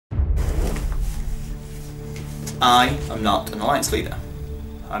I am not an alliance leader.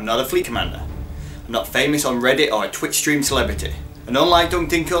 I'm not a fleet commander. I'm not famous on Reddit or a Twitch stream celebrity. And unlike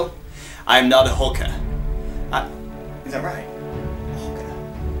Dunkdinkle, I am not a hooker. Is that right? Hooker.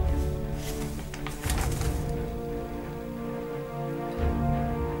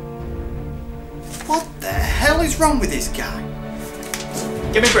 What the hell is wrong with this guy?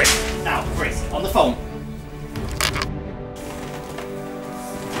 Give me Britt. Now, Britt, on the phone.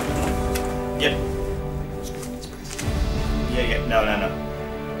 Yep. Yeah, no.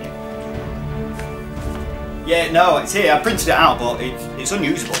 Yeah, no, it's here. I printed it out, but it's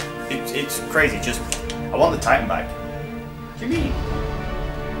unusable. It's crazy. Just, I want the Titan back. What do you mean?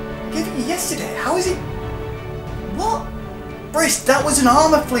 I gave it you yesterday. How is it? What? Briss, that was an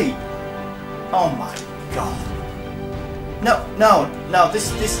armor fleet. Oh my god. No.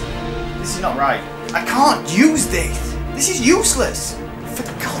 This is not right. I can't use this. This is useless. For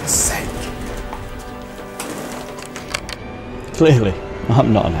God's sake. Clearly,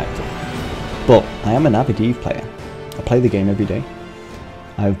 I'm not an actor, but I am an avid EVE player. I play the game every day.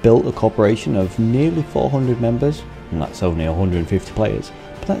 I have built a corporation of nearly 400 members, and that's only 150 players,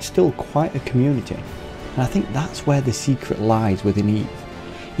 but that's still quite a community. And I think that's where the secret lies within EVE.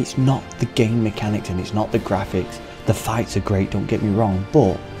 It's not the game mechanics and it's not the graphics. The fights are great, don't get me wrong,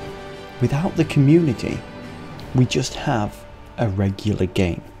 but without the community, we just have a regular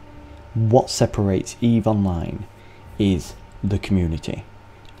game. What separates EVE Online is the community.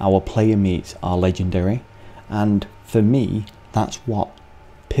 Our player meets are legendary, and for me, that's what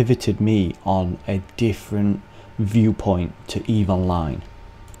pivoted me on a different viewpoint to EVE Online.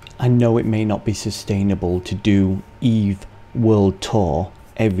 I know it may not be sustainable to do EVE World Tour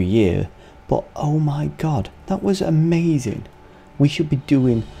every year, but oh my god, that was amazing. We should be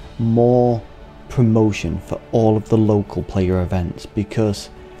doing more promotion for all of the local player events, because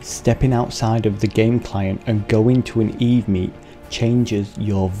stepping outside of the game client and going to an EVE meet changes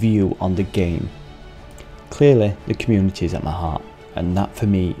your view on the game. Clearly, the community is at my heart, and that for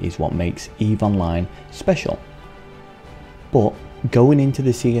me is what makes EVE Online special. But going into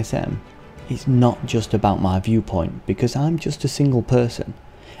the CSM, it's not just about my viewpoint, because I'm just a single person.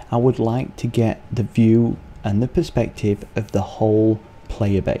 I would like to get the view and the perspective of the whole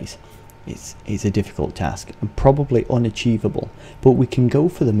player base. It's a difficult task and probably unachievable, but we can go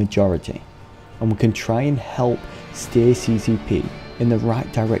for the majority, and we can try and help steer CCP in the right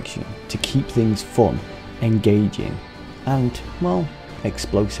direction to keep things fun, engaging, and, well,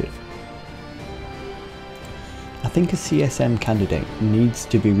 explosive. I think a CSM candidate needs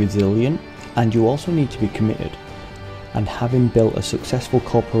to be resilient, and you also need to be committed. And having built a successful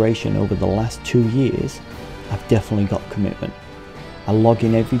corporation over the last 2 years, I've definitely got commitment. I log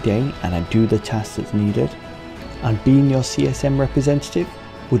in every day and I do the tasks that's needed, and being your CSM representative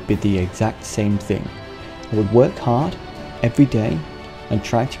would be the exact same thing. I would work hard every day and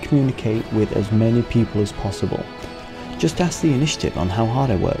try to communicate with as many people as possible. Just ask the initiative on how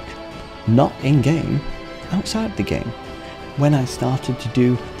hard I work. Not in game, outside the game. When I started to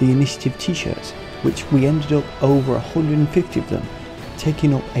do the initiative t-shirts, which we ended up over 150 of them,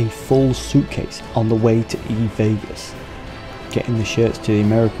 taking up a full suitcase on the way to EVE Vegas. Getting the shirts to the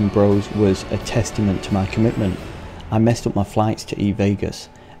American bros was a testament to my commitment. I messed up my flights to EVE Vegas,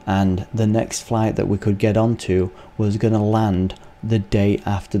 and the next flight that we could get onto was going to land the day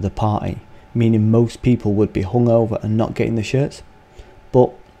after the party, meaning most people would be hungover and not getting the shirts.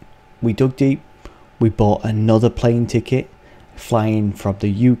 But we dug deep, we bought another plane ticket, flying from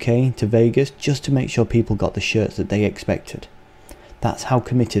the UK to Vegas just to make sure people got the shirts that they expected. That's how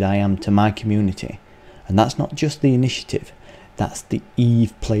committed I am to my community, and that's not just the initiative, that's the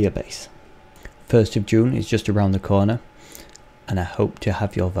EVE player base. 1st of June is just around the corner, and I hope to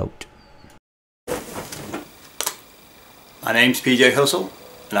have your vote. My name's PJ Hustle,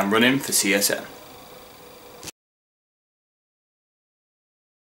 and I'm running for CSM.